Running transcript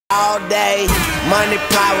All day, money,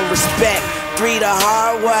 power, respect, 3 the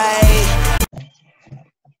hard way.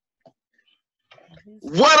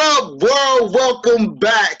 What up, world? Welcome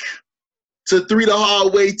back to 3 the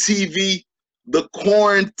Hard Way TV, the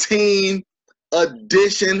quarantine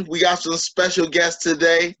edition. We got some special guests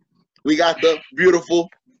today. We got the beautiful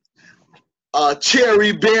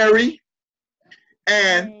Cherry Berry,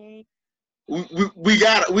 and we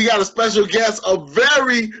got a special guest, a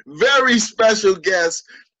very special guest.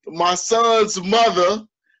 My son's mother,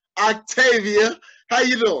 Octavia. How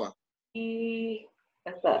you doing?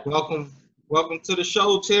 What's up? Welcome to the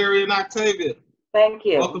show, Cherry and Octavia. Thank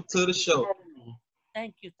you. Welcome to the show.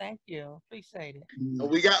 Thank you. Appreciate it.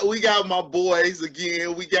 We got my boys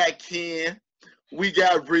again. We got Ken. We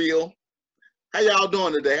got Real. How y'all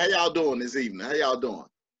doing today? How y'all doing this evening? How y'all doing?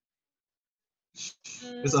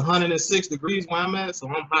 It's 106 degrees where I'm at, so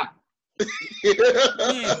I'm hot.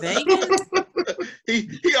 Vegas?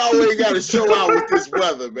 he always got to show out with this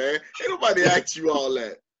weather, man. Ain't nobody ask you all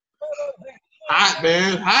that. Hot,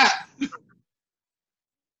 man, hot.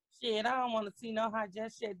 Shit, I don't want to see no hot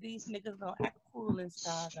just yet. These niggas gonna act cool in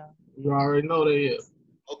Chicago. You already know they is.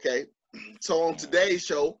 Okay, so on today's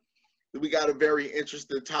show, we got a very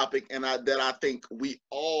interesting topic, and that I think we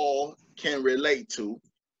all can relate to,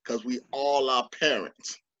 because we all are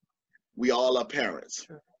parents. We all are parents.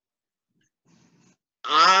 Sure.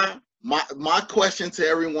 My question to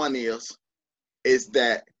everyone is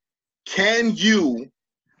that can you,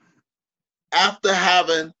 after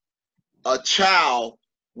having a child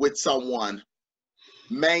with someone,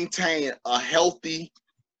 maintain a healthy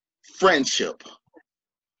friendship?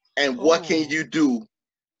 And what can you do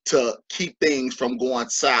to keep things from going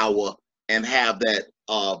sour and have that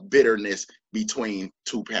bitterness between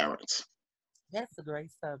two parents? That's a great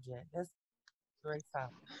subject. That's a great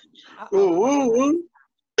topic.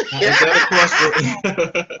 Is that a question?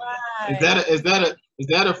 Right. Is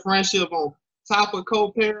that a friendship on top of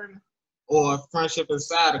co-parenting or a friendship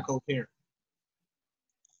inside of co-parenting?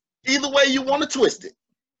 Either way you want to twist it.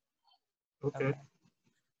 Okay.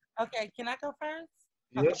 Okay, can I go first?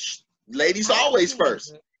 Yes. Ladies always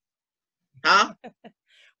first. Huh?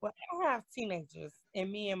 Well, I have teenagers,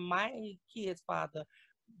 and me and my kid's father,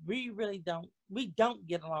 we don't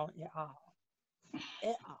get along at all.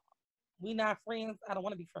 At all. We not friends. I don't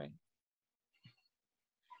want to be friends.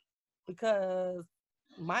 Because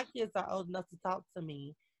my kids are old enough to talk to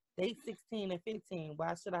me. They 16 and 15.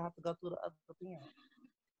 Why should I have to go through the other parent?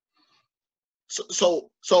 So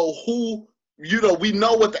who, we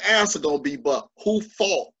know what the answer gonna be, but who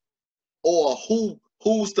fault or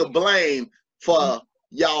who's to blame for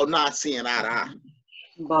y'all not seeing eye to eye?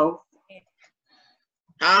 Both.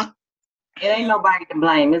 Huh? It ain't nobody to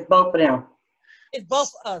blame. It's both of them. It's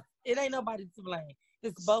both us. It ain't nobody to blame.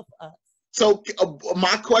 It's both us. So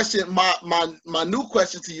my question, my new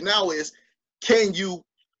question to you now is, can you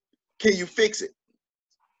fix it?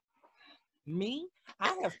 Me?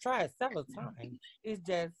 I have tried several times. It's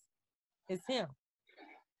him.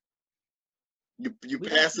 You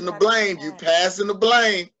passing the blame. You passing the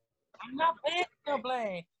blame. I'm not passing the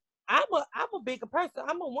blame. I'm a bigger person.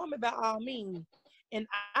 I'm a woman by all means. And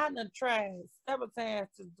I done tried several times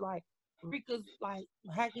to reconcile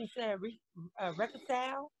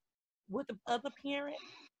with the other parent.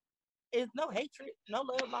 It's no hatred, no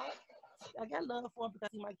love lost. I got love for him because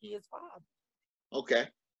he's my kid's father. Okay.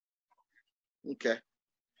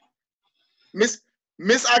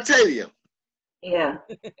 Miss Octavia. Yeah.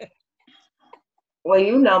 Well,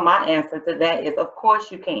 you know my answer to that is, of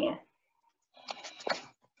course you can.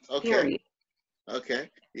 Okay. Period.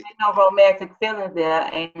 Okay. Ain't no romantic feelings there.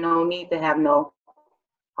 Ain't no need to have no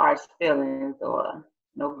harsh feelings or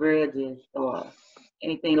no grudges or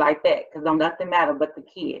anything like that, because don't nothing matter but the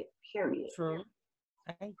kid. Period. True.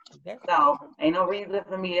 Thank you. So ain't no reason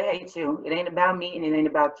for me to hate you. It ain't about me and it ain't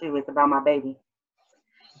about you. It's about my baby.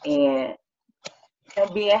 And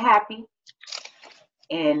being happy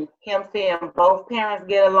and him seeing both parents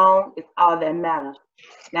get along is all that matters.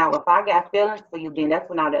 Now, if I got feelings for you, then that's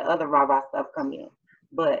when all the other rah-rah stuff come in.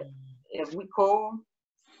 But if we cool,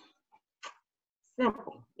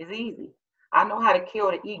 simple, it's easy. I know how to kill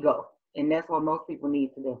the ego, and that's what most people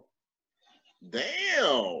need to do.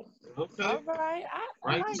 Damn. Okay. All right.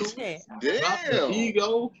 I like that. Damn.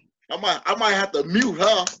 Ego. I might have to mute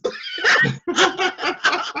her.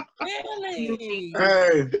 Really?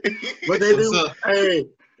 Hey, what they do? Hey,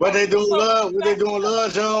 what they doing, love? What they doing,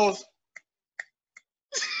 love, Jones?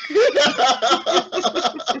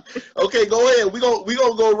 Okay, go ahead. We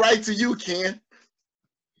gonna go right to you, Ken.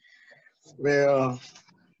 Well,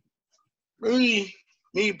 me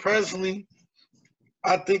personally,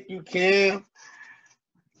 I think you can.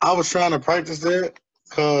 I was trying to practice that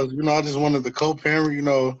because, I just wanted to co-parent,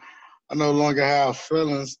 I no longer have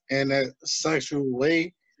feelings in that sexual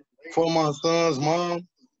way for my son's mom.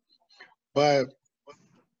 But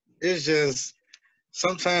it's just,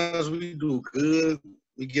 sometimes we do good,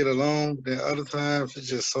 we get along, then other times it's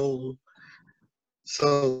just so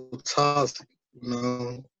toxic,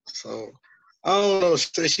 So I don't know. She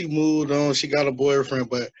said she moved on, she got a boyfriend,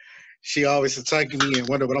 but she always attacking me and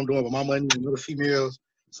wonder what I'm doing with my money and other females.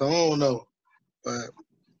 So I don't know. But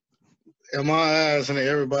in my eyes and in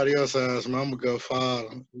everybody else's eyes, man, I'm a good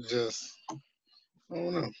father. Just, I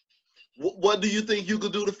don't know. What do you think you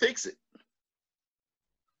could do to fix it?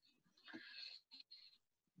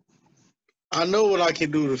 I know what I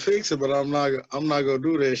can do to fix it, but I'm not gonna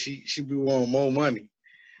do that. She be wanting more money,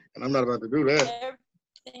 and I'm not about to do that.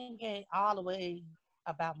 Everything ain't all the way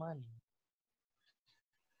about money.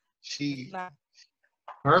 She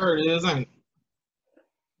her it is, ain't it?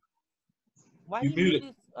 Why You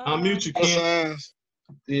muted. Unmute you, her Ken. signs,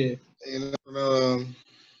 Yeah.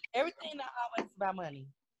 everything not always about money.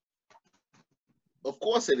 Of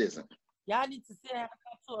course it isn't. Y'all need to sit down and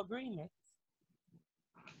come to agreement.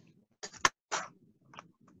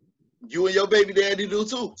 You and your baby daddy do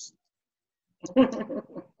too.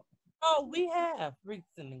 Oh, we have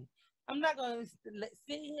recently. I'm not going to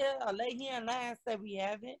sit here or lay here and lie and say we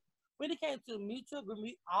haven't. When it came to mutual agreement,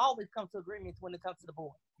 we always come to agreements when it comes to the boy.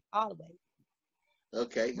 Always.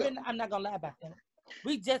 Okay. I'm not going to lie about that.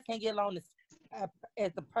 We just can't get along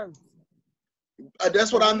as a person.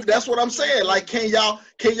 That's what I'm saying. Like, can y'all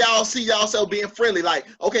see yourself being friendly? Like,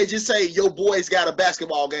 okay, just say your boys got a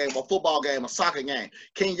basketball game, a football game, a soccer game.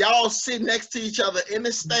 Can y'all sit next to each other in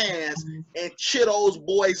the stands and cheer those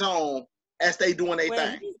boys on as they doing their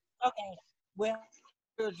thing? Okay. Well,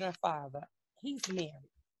 children's father, he's married.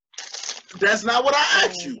 That's not what I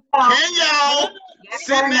asked you. Can y'all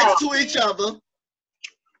sit next to each other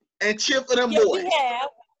and cheer for them boys? We have.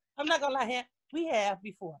 I'm not gonna lie here. We have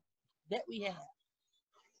before. That we have.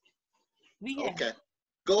 Okay.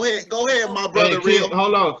 Go ahead, my brother. Hey, Ken,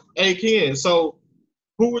 hold on. Hey, Ken, so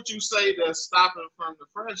who would you say that's stopping from the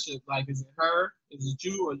friendship? Like, is it her? Is it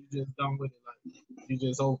you? Or you just done with it? Like, you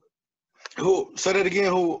just over it? Who? Say that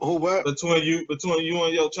again. Who what? Between you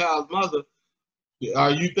and your child's mother,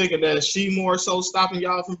 are you thinking that she more so stopping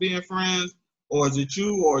y'all from being friends? Or is it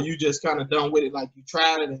you? Or you just kind of done with it? Like, you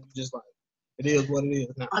tried it and you just like, it is what it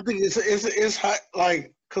is now? I think it's hot,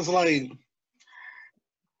 like, cause like,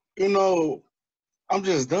 I'm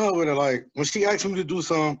just done with it. Like, when she asks me to do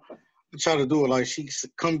something, I try to do it. Like, she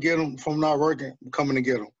come get them from not working, I'm coming to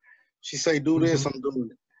get them. She say do this, I'm doing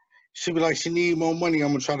it. She be like, she need more money, I'm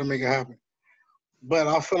gonna try to make it happen. But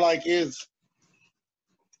I feel like she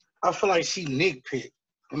nitpick.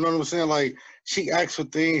 You know what I'm saying? Like, she asks for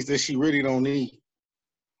things that she really don't need.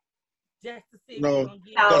 Just to see like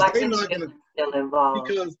they not gonna still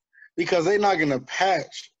involved. Because they not gonna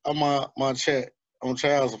patch on my check on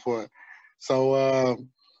child support. So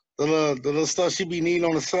the little stuff she be needing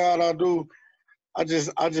on the side, I do. I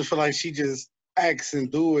just feel like she just acts and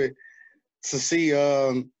do it to see,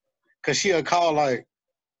 cause she'll call like,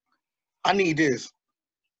 I need this,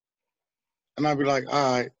 and I'll be like,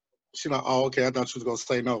 all right. She like, oh, okay. I thought she was gonna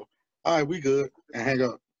say no. All right, we good, and hang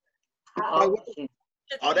up. Oh,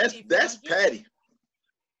 that's petty.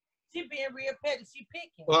 She being real petty. She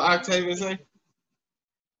picking. Well, Octavia say?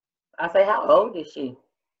 I say, how old is she?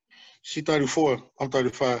 She 34. I'm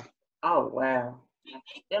 35. Oh, wow.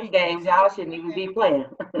 Them games y'all shouldn't even be playing.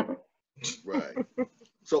 Right.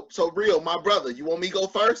 So real, my brother, you want me to go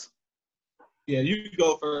first? Yeah, you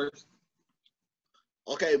go first.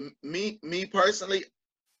 Okay, me personally,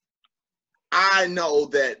 I know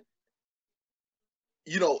that,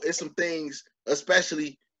 it's some things,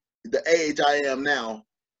 especially the age I am now,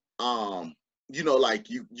 like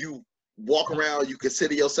you walk around, you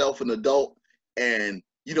consider yourself an adult, and,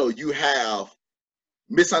 you have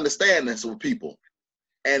misunderstandings with people.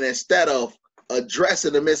 And instead of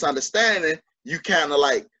addressing the misunderstanding, you kind of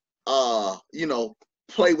like,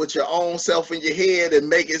 play with your own self in your head and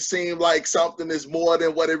make it seem like something is more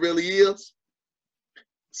than what it really is.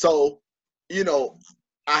 So,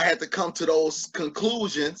 I had to come to those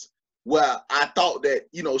conclusions where I thought that,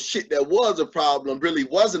 shit that was a problem really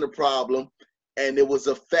wasn't a problem. And it was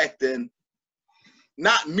affecting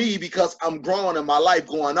not me because I'm growing in my life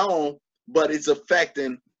going on, but it's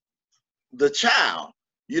affecting the child,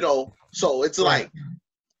 So it's like,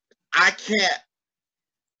 I can't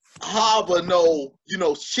harbor no,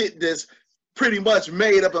 shit that's pretty much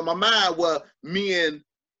made up in my mind where me and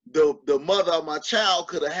the mother of my child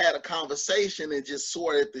could have had a conversation and just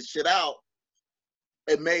sorted the shit out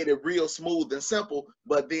it made it real smooth and simple.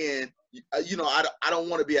 But then, you know, I don't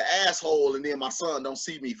want to be an asshole, and then my son don't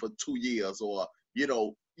see me for 2 years, or you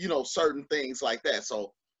know, certain things like that.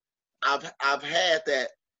 So I've had that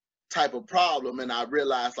type of problem, and I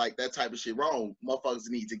realized like that type of shit wrong. Motherfuckers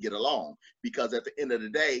need to get along, because at the end of the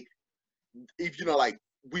day, if you know, like,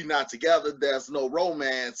 we not together, there's no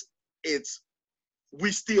romance.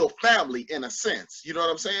 We still family in a sense. You know what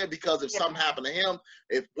I'm saying? Because if something happened to him,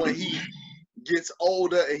 if when he gets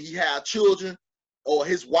older and he have children, or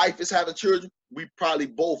his wife is having children, we probably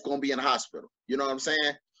both gonna be in the hospital. You know what I'm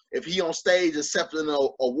saying? If he on stage accepting an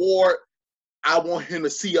award, I want him to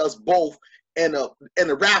see us both in the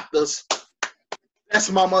Raptors.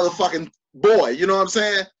 That's my motherfucking boy. You know what I'm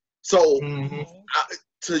saying? So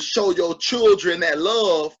to show your children that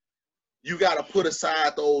love, you got to put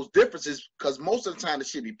aside those differences, because most of the time it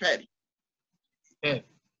should be petty. Yeah.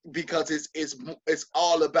 Because it's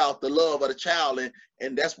all about the love of the child,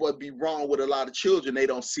 and that's what be wrong with a lot of children. They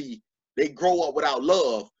don't see, they grow up without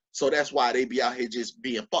love, so that's why they be out here just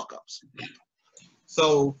being fuck ups.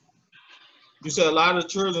 So you said a lot of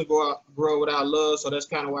children grow without love, so that's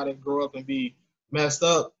kind of why they grow up and be messed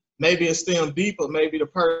up. Maybe it stems deeper. Maybe the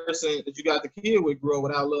person that you got the kid with grew up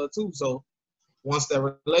without love too. So once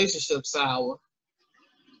that relationship sour,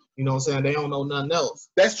 you know what I'm saying, they don't know nothing else.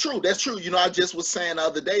 That's true. That's true. You know, I just was saying the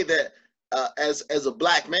other day that as a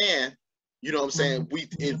black man, you know what I'm saying, we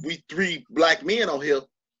 3 black men on here,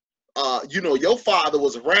 you know, your father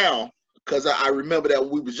was around, because I remember that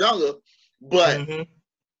when we was younger, but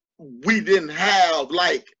we didn't have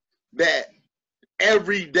like that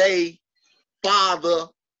everyday father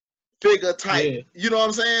figure type. You know what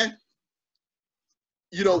I'm saying?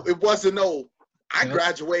 You know, it wasn't no, I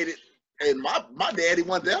graduated and my daddy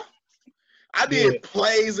wasn't there. I did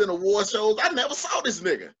plays and award shows. I never saw this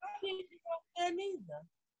nigga.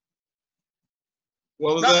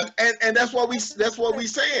 What was that? And that's what we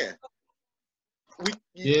saying.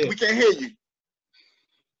 We can't hear you.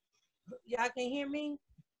 Y'all can hear me?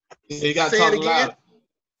 You got to talk loud.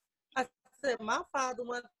 I said my father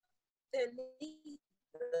was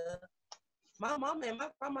my mama and my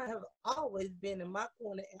grandma have always been in my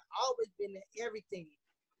corner and always been in everything.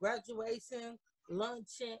 Graduation,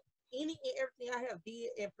 luncheon, any and everything I have did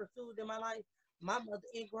and pursued in my life, my mother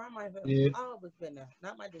and grandma have always been there,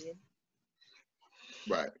 not my dad.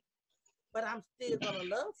 Right. But I'm still gonna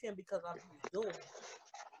love him because I'm his daughter.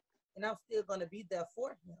 And I'm still gonna be there for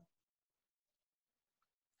him.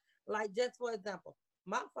 Like, just for example,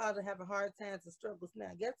 my father having hard times and struggles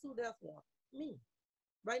now. Guess who that's for? Me.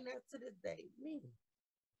 Right now to this day, me.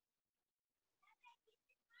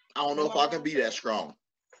 I don't know if I can be that strong.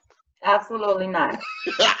 Absolutely not.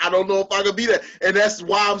 I don't know if I can be that. And that's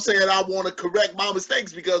why I'm saying I want to correct my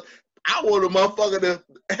mistakes, because I want a motherfucker to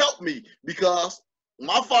help me, because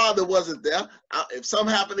my father wasn't there. If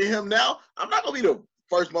something happened to him now, I'm not going to be the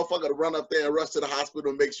first motherfucker to run up there and rush to the hospital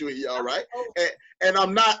and make sure he's all right. And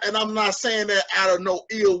I'm not saying that out of no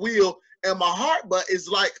ill will in my heart, but it's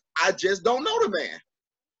like I just don't know the man.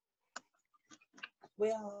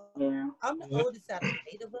 Well, I'm the oldest out of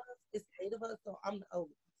 8 of us. It's 8 of us, so I'm the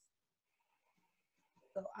oldest.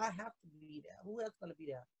 So I have to be there. Who else gonna be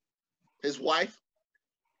there? His wife?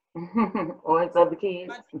 Or his other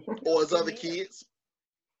kids? Or his other kids?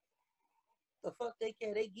 The fuck they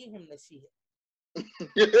care? They give him the shit.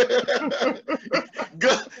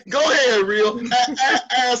 Go ahead, Real.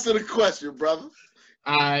 Answer the question, brother.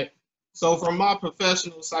 All right. So from my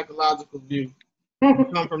professional psychological view,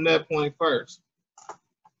 come from that point first.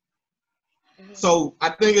 So I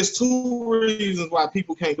think it's 2 reasons why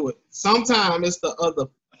people can't do it. Sometimes it's the other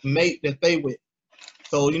mate that they with.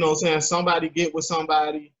 So, you know what I'm saying? Somebody get with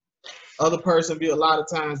somebody, other person be a lot of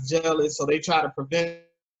times jealous, so they try to prevent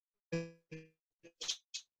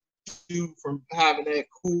you from having that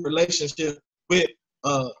cool relationship with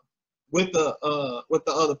the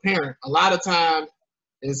other parent. A lot of times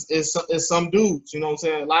it's some dudes, you know what I'm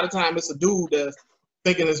saying? A lot of times it's a dude that's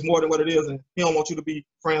thinking it's more than what it is, and he don't want you to be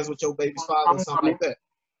friends with your baby's father or something like that.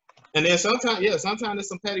 And then sometimes there's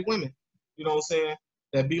some petty women, you know what I'm saying,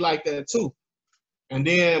 that be like that too. And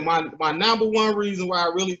then my number 1 reason why I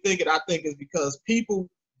really think it, I think is because people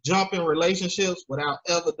jump in relationships without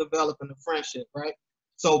ever developing a friendship, right?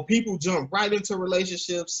 So people jump right into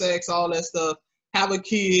relationships, sex, all that stuff, have a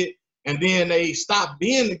kid, and then they stop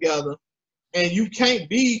being together. And you can't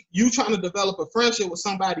be, you trying to develop a friendship with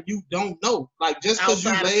somebody you don't know. Like, just because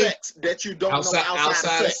you laid sex that you don't know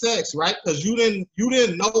outside of sex, right? Because you didn't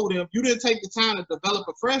know them, you didn't take the time to develop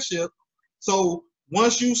a friendship. So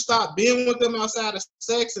once you stop being with them outside of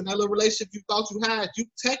sex and that little relationship you thought you had, you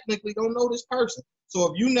technically don't know this person.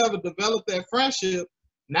 So if you never develop that friendship,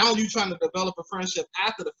 now you trying to develop a friendship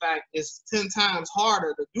after the fact, it's 10 times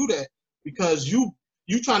harder to do that because you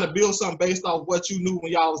trying to build something based off what you knew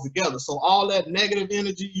when y'all was together. So all that negative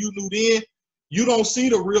energy you knew then, you don't see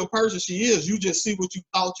the real person she is. You just see what you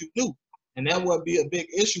thought you knew. And that would be a big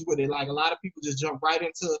issue with it. Like a lot of people just jump right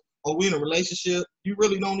into, oh, we in a relationship. You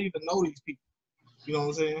really don't even know these people. You know what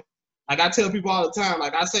I'm saying? Like I tell people all the time,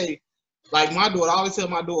 like I say, like my daughter, I always tell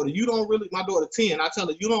my daughter, you don't really, my daughter 10, I tell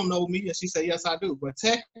her, you don't know me. And she say, yes, I do. But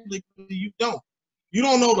technically you don't. You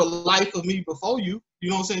don't know the life of me before you. You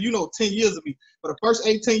know what I'm saying? You know 10 years of me. For the first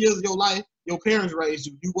 8, 10 years of your life, your parents raised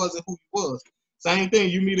you. You wasn't who you was. Same thing.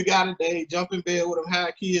 You meet a guy today, jump in bed with him,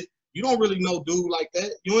 have kids. You don't really know dude like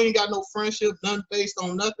that. You ain't got no friendship, nothing based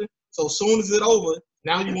on nothing. So as soon as it's over,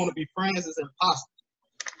 now you want to be friends. It's impossible.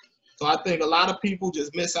 So I think a lot of people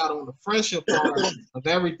just miss out on the friendship part of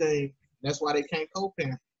everything. That's why they can't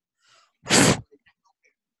co-parent.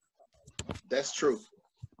 That's true.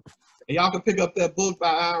 And y'all can pick up that book by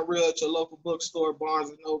Iron Real at your local bookstore, Barnes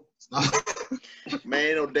and Noble. Man,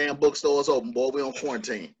 ain't no damn bookstores open, boy. We on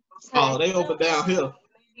quarantine. Oh, they open down here.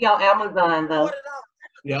 Be on Amazon though.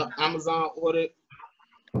 Yeah, Amazon ordered.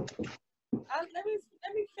 Let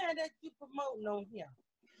me find that you promoting on here.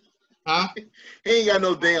 Huh? He ain't got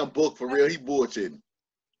no damn book for real. He bullshitting.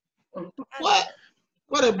 What?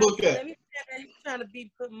 Where that book at? Let me find that you trying to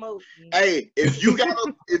be promoting. Hey, if you got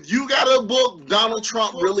a book, Donald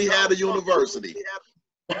Trump really had a university.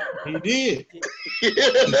 He did.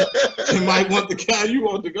 He might want the guy you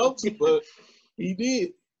want to go to, but he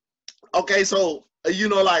did. Okay, so you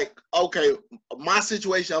know, like, okay, my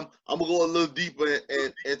situation. I'm gonna go a little deeper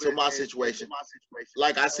into my situation.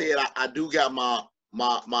 Like I said, I do got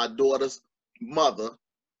my daughter's mother.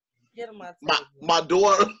 Get him out. My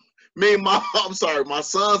daughter. I'm sorry, my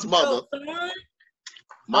son's mother.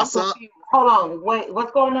 My son. Hold on, wait,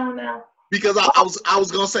 what's going on now? Because I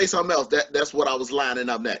was gonna say something else. That's what I was lining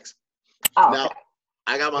up next. Oh, now, okay.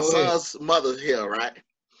 I got my son's mother here, right?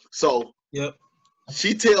 So yep.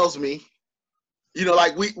 She tells me, you know,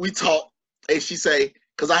 like we talk, and she say,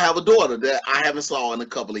 because I have a daughter that I haven't saw in a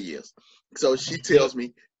couple of years. So she tells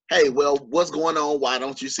me, hey, well, what's going on? Why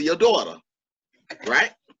don't you see your daughter?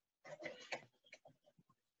 Right?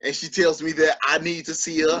 And she tells me that I need to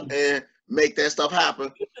see her and make that stuff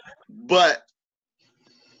happen. But,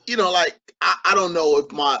 you know, like, I don't know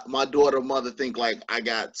if my daughter mother think like I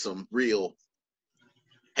got some real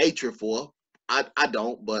hatred for her. I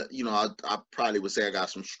don't, but, you know, I probably would say I got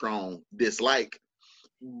some strong dislike.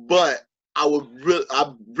 But I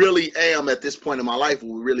really am at this point in my life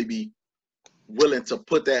would really be willing to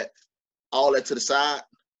put all that to the side.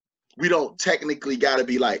 We don't technically got to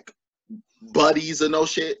be like buddies or no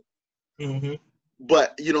shit. Mm-hmm.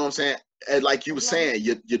 But you know what I'm saying? And like you were saying,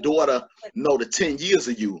 your daughter know the 10 years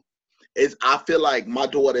of you. I feel like my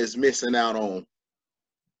daughter is missing out on,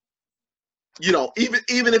 you know,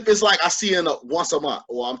 even if it's like I see her once a month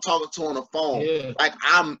or I'm talking to her on the phone, like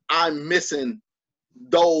I'm missing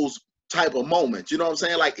those type of moments. You know what I'm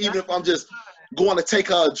saying? Like even if I'm just going to take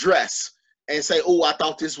her a dress and say, oh, I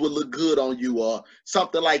thought this would look good on you or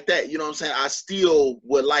something like that. You know what I'm saying? I still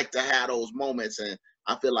would like to have those moments, and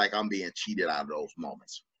I feel like I'm being cheated out of those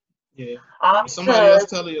moments. Yeah. Somebody else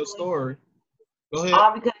tell your story. Go ahead.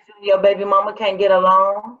 All because you and your baby mama can't get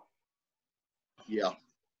along. Yeah.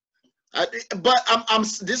 But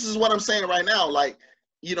this is what I'm saying right now. Like,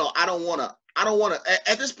 you know, I don't want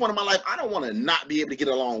to, at this point in my life, I don't want to not be able to get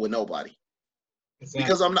along with nobody. Exactly.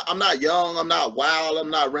 Because I'm not young, I'm not wild,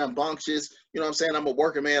 I'm not rambunctious. You know what I'm saying? I'm a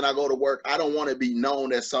working man, I go to work. I don't want to be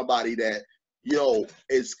known as somebody that, you know,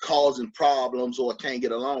 is causing problems or can't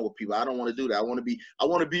get along with people. I don't want to do that. I want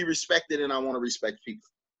to be respected, and I want to respect people.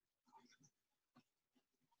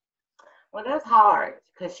 Well, that's hard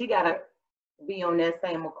because she got to be on that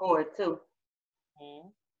same accord too. Mm-hmm.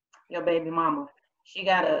 Your baby mama. She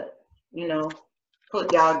got to, you know,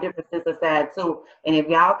 put y'all differences aside too. And if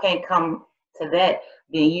y'all can't come to that,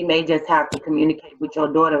 then you may just have to communicate with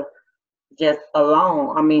your daughter just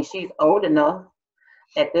alone. I mean, she's old enough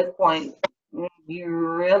at this point. You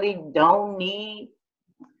really don't need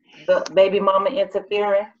the baby mama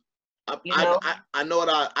interfering. I know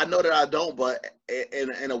that I don't, but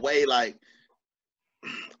in a way, like,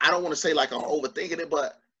 I don't want to say like I'm overthinking it,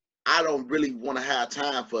 but I don't really want to have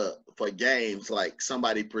time for games like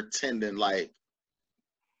somebody pretending like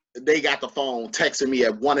they got the phone texting me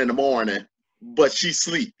at 1 a.m, but she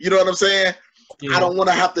sleep. You know what I'm saying? Yeah. I don't want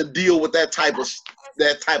to have to deal with that type of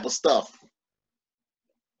stuff.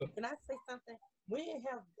 Can I say something? We didn't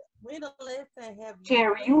have When the last time have you?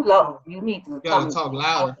 Cherry, you low. You need to You gotta talk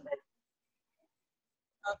louder.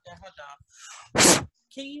 Okay, hold on.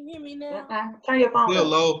 Can you hear me now? Turn your phone Still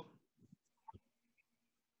up. low.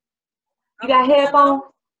 You got headphones?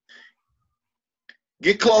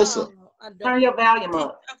 Get closer. No, I don't. Turn your volume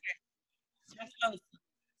up. Okay. I'm close.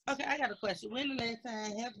 Okay, I got a question. When the last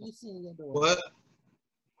time have you seen your daughter? What?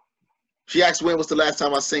 She asked when was the last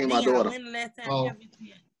time I seen my Dion, daughter. when the last time Oh. have you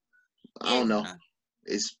seen? I don't know.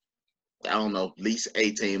 Yes, I don't know, at least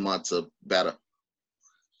 18 months or better.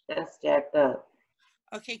 That's jacked up.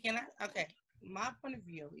 Okay, okay. My point of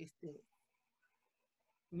view is that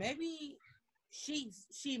maybe she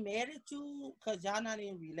mad at you because y'all not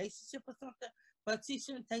in a relationship or something, but she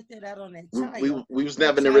shouldn't take that out on that child. We was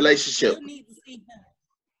That never in a child relationship. still need to see her.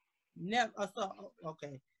 Never.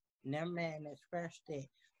 Okay. Never mind. Let's scratch that.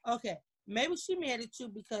 Okay. Maybe she mad at you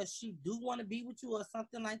because she do want to be with you or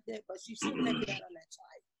something like that, but she shouldn't take it out on that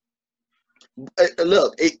child.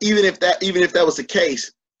 Look, even if that was the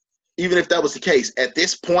case, at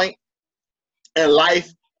this point in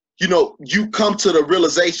life, you know, you come to the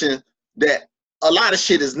realization that a lot of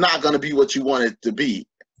shit is not going to be what you want it to be,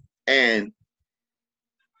 and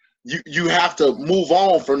you have to move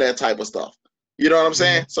on from that type of stuff. You know what I'm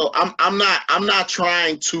saying? So I'm not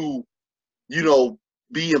trying to, you know,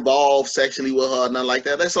 be involved sexually with her, nothing like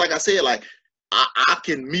that. That's like I said, like I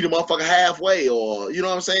can meet a motherfucker halfway, or you know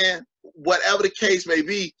what I'm saying? Whatever the case may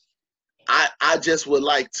be, I just would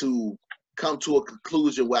like to come to a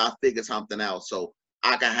conclusion where I figure something out so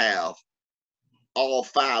I can have all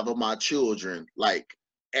 5 of my children like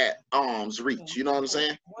at arm's reach. You know what I'm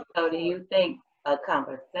saying? So do you think a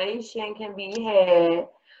conversation can be had?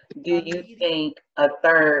 Do you think a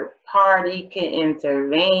third party can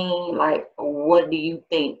intervene? Like, what do you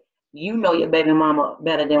think? You know your baby mama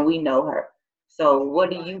better than we know her. So what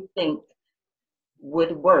do you think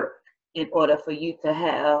would work in order for you to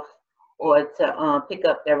have or to pick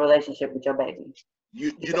up that relationship with your baby?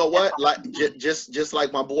 You know what? Like just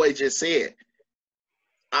like my boy just said,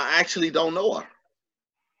 I actually don't know her.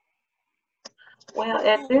 Well,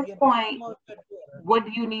 at this point, what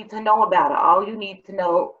do you need to know about her? All you need to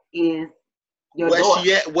know is your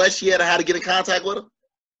daughter. Where she at, or how to get in contact with her?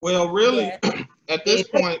 Well, really, at this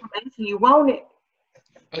point, you want it.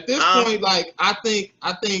 At this point, like I think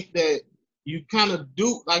that you kind of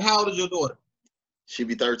do. Like, how old is your daughter? She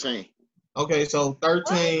be 13. Okay, so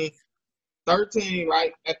 13,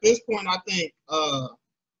 right? At this point, I think,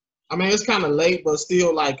 I mean, it's kind of late, but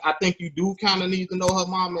still, like, I think you do kind of need to know her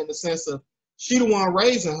mom in the sense of she the one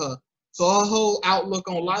raising her. So her whole outlook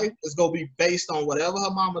on life is going to be based on whatever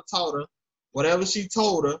her mama taught her, whatever she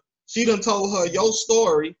told her. She done told her your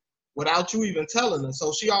story without you even telling her.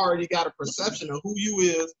 So she already got a perception of who you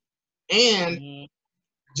is. And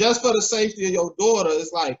just for the safety of your daughter,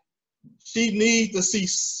 it's like she needs to see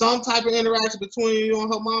some type of interaction between you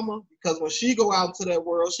and her mama, because when she go out into that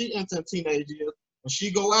world, she entering teenage years. When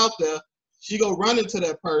she go out there, she go run into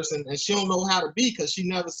that person and she don't know how to be because she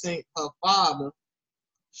never seen her father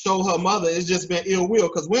show her mother. It's just been ill will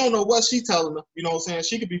because we don't know what she telling her. You know what I'm saying?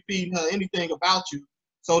 She could be feeding her anything about you.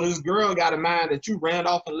 So this girl got in mind that you ran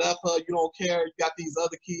off and left her. You don't care. You got these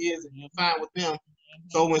other kids and you're fine with them.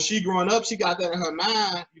 So when she growing up, she got that in her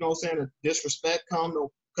mind. You know what I'm saying? The disrespect come,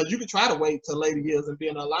 because you can try to wait till later years and be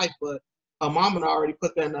in her life, but her mama already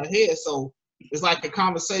put that in her head. So it's like a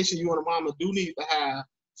conversation you and her mama do need to have,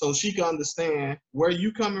 so she can understand where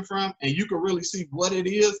you coming from, and you can really see what it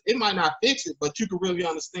is. It might not fix it, but you can really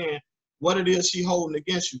understand what it is she holding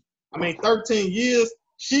against you. I mean, 13 years,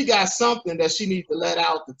 she got something that she needs to let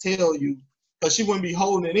out to tell you, because she wouldn't be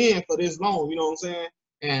holding it in for this long, you know what I'm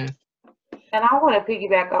saying? And I want to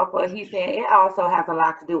piggyback off what he's saying. It also has a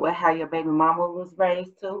lot to do with how your baby mama was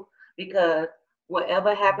raised too, because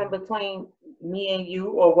whatever happened between me and you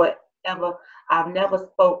or whatever, I've never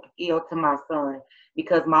spoke ill to my son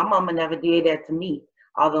because my mama never did that to me,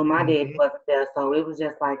 although my dad wasn't there. So it was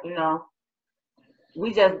just like, you know,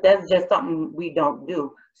 that's just something we don't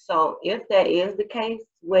do. So if that is the case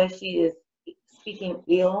where she is speaking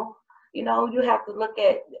ill, you know, you have to look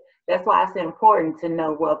at, that's why it's important to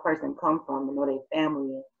know where a person comes from, to know their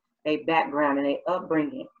family, their background, and their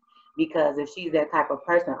upbringing. Because if she's that type of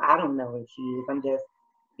person, I don't know if she is. I'm just,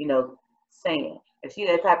 you know, saying. If she's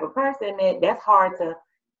that type of person, then that's hard to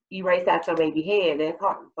erase out your baby head. That's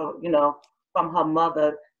hard, you know, from her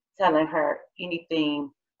mother telling her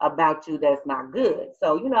anything about you that's not good.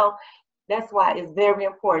 So, you know, that's why it's very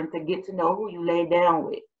important to get to know who you lay down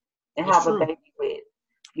with and have a baby with.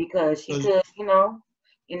 Because she could, you know,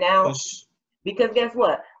 because guess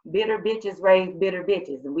what? Bitter bitches raise bitter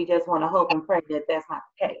bitches. And we just want to hope and pray that that's not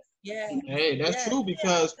the case. Yeah. Hey, that's Yeah. true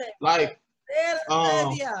because like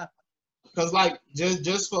because like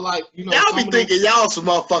just for like you know Y'all some be of thinking them, y'all some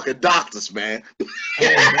motherfucking doctors, man.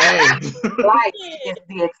 hey, Like it's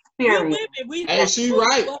the experience. hey, she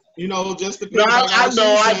right. You know, just to No, piggyback on I what she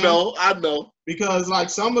was saying, I know. because like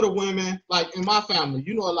some of the women, like in my family,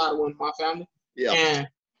 you know, a lot of women in my family, Yeah, and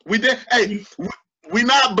we did. Hey, we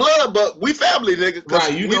not blood, but we family, nigga.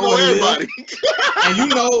 right, you we know know what everybody. it is,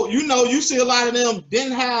 and you see a lot of them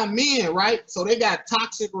didn't have men, right? So they got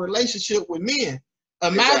toxic relationship with men.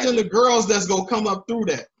 Imagine Exactly. the girls that's gonna come up through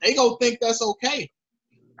that. They gonna think that's okay,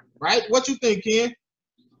 right? What you think, Ken?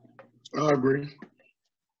 I agree.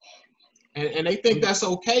 And they think that's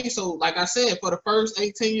okay. So, like I said, for the first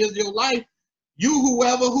 18 years of your life,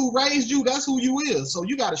 whoever who raised you, that's who you is. So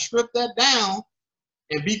you got to strip that down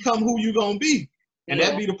and become who you gonna be. And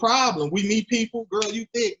Yeah. that be the problem. We meet people, girl, you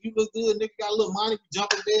thick, you look good, nigga got a little money,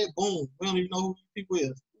 jump in bed, boom. We don't even know who these people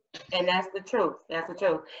is. And that's the truth. That's the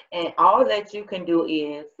truth. And all that you can do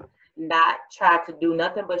is not try to do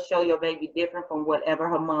nothing but show your baby different from whatever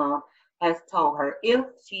her mom has told her. If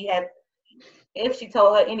she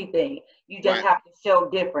told her anything, you just Right. have to show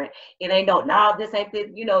different. It ain't no, this ain't this.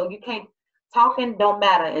 You know, you can't. Talking don't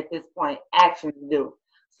matter at this point. Actions do.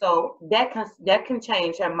 So that can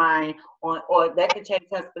change her mind, or that can change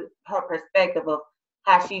her perspective of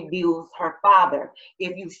how she views her father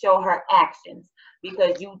if you show her actions.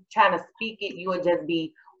 Because you trying to speak it, you would just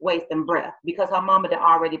be wasting breath. Because her mama had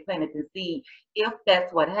already planted the seed. If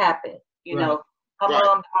that's what happened, you Right. know, her Right.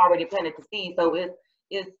 mom already planted the seed. So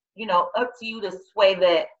it's you know up to you to sway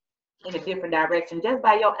that in a different direction just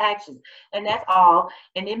by your actions, and that's all.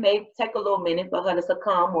 And it may take a little minute for her to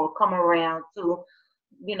succumb or come around to,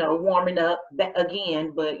 you know, warming up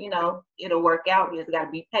again, but you know it'll work out. You just got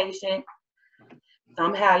to be patient.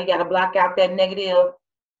 Somehow you got to block out that negative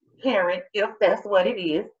parent if that's what it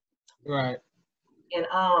is, Right. and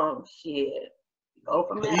shit, go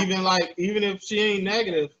from there. Even if she ain't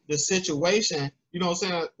negative, the situation, you know what I'm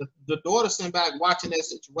saying? The daughter sitting back watching that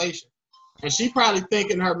situation. And she probably think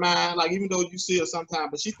in her mind, like even though you see her sometimes,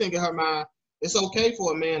 but she think in her mind, it's okay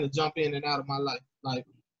for a man to jump in and out of my life. Like,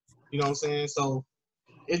 you know what I'm saying? So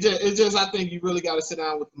it's just I think you really gotta sit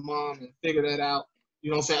down with the mom and figure that out. You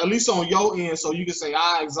know what I'm saying? At least on your end, so you can say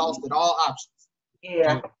I exhausted all options.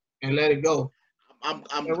 Yeah. And let it go. I'm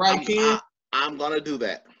gonna do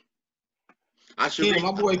that. I should Ken,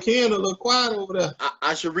 my boy Ken a little quiet over there.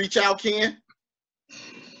 I should reach out, Ken.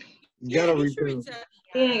 You gotta you reach should reach out. out.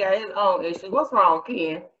 He ain't got his own issues. What's wrong,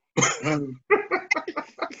 Ken?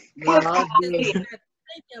 Nah, I just,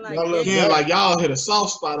 Thinking like My little that. Ken, like y'all hit a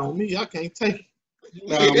soft spot on me. I can't take it.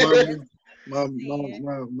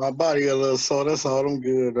 my body a little sore. That's all. I'm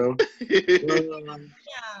good though.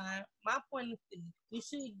 Yeah, my point is, you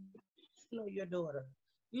should know your daughter.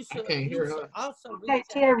 You should. can't hear her. Also Hey, reach out.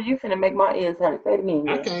 Terry, you finna make my ears hurt. Say it again.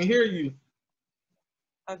 I girl. can't hear you.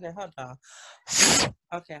 Okay, hold on.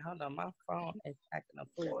 Okay, hold on. My phone is acting a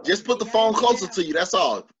fool. Just put the You phone got it closer now? to you. That's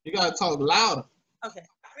all. You gotta talk louder. Okay,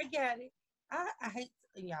 I got it. I hate.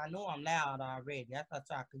 Yeah, I know I'm loud already. I thought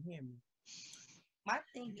y'all could hear me. My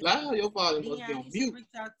thing is, Loud, your volume must be Dion, on you should mute. reach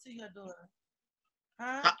out to your daughter.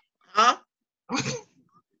 Huh? Huh?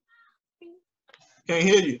 Can't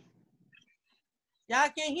hear you. Y'all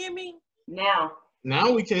can't hear me? Now.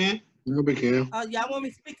 Now we can. No big deal. Oh, y'all want me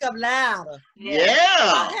to speak up louder?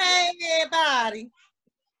 Yeah. Hey, everybody.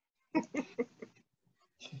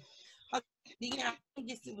 Okay, Dion, I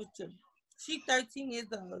guess it was you. She 13 years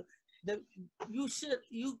old.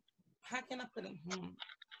 How can I put it?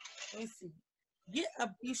 Let me see.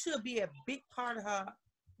 You should be a big part of her,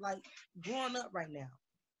 like growing up right now.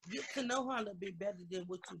 Get to know her a little bit better than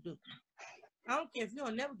what you do. I don't care if you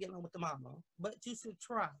don't never get along with the mama, but you should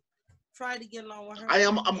try. Try to get along with her.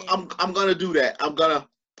 I'm gonna do that. I'm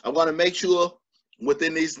gonna make sure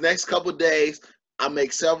within these next couple of days I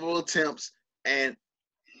make several attempts, and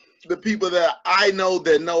the people that I know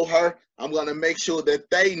that know her, I'm gonna make sure that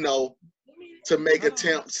they know to make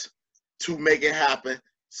attempts to make it happen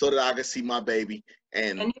so that I can see my baby.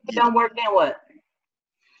 And if it don't work, then what?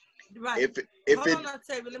 Right. Hold on,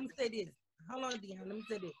 Octavia, let me say this. Hold on, Dion, let me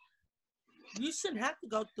say this. You shouldn't have to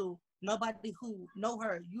go through nobody who know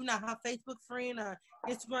her. You not her Facebook friend or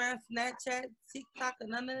Instagram, Snapchat, TikTok, or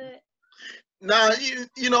none of that. Nah,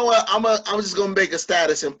 you know what? I'm just gonna make a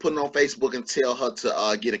status and put it on Facebook and tell her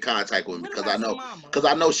to get in contact with me because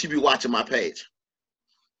I know she be watching my page.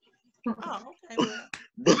 Oh, okay.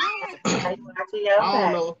 But I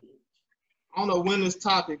don't know when this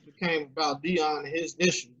topic became about Dion and his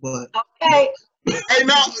issue, but okay. Hey,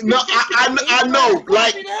 no, I know.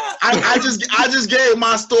 Like, I just gave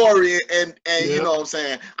my story, and you know what I'm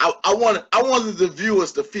saying. I wanted the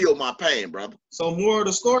viewers to feel my pain, brother. So more of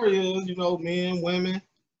the story is, you know, men, women,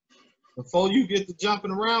 before you get to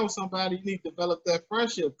jumping around with somebody, you need to develop that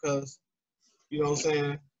friendship, because, you know what I'm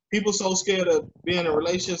saying, people so scared of being in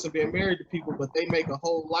relationships and being married to people, but they make a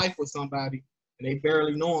whole life with somebody and they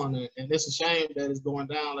barely knowing it, and it's a shame that it's going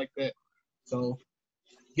down like that. So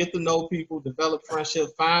get to know people, develop friendship,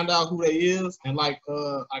 find out who they is, and like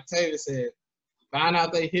Octavia said, find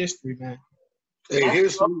out their history, man. Hey, That's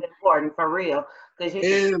history. most important for real. Cause you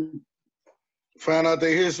And find out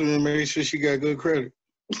their history and make sure she got good credit.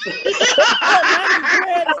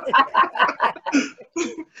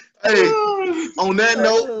 Hey, on that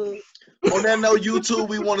note, YouTube,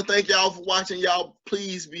 we want to thank y'all for watching. Y'all,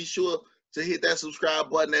 please be sure to hit that subscribe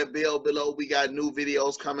button, that bell below. We got new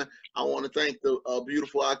videos coming. I want to thank the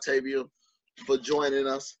beautiful Octavia for joining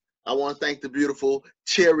us. I want to thank the beautiful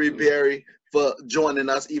Cherry Berry for joining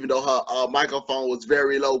us, even though her microphone was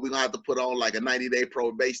very low. We're going to have to put on like a 90-day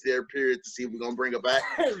probationary period to see if we're going to bring her back.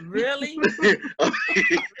 Really? Really?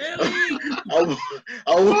 I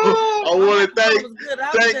Oh, want to thank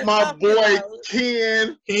just my talking boy about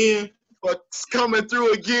it. Ken for coming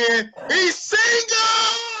through again. He's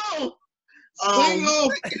single!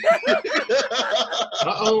 Single!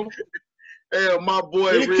 Uh-oh. Yeah, my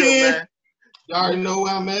boy, Hey, real Ken. man. You already know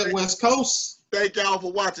where I'm at, West Coast. Thank y'all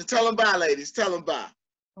for watching. Tell them bye, ladies. Tell them bye.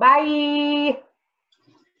 Bye.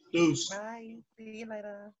 Deuce. Bye. See you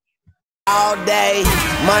later. All day,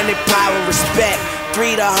 money, power, respect,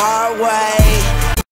 3 the hard way.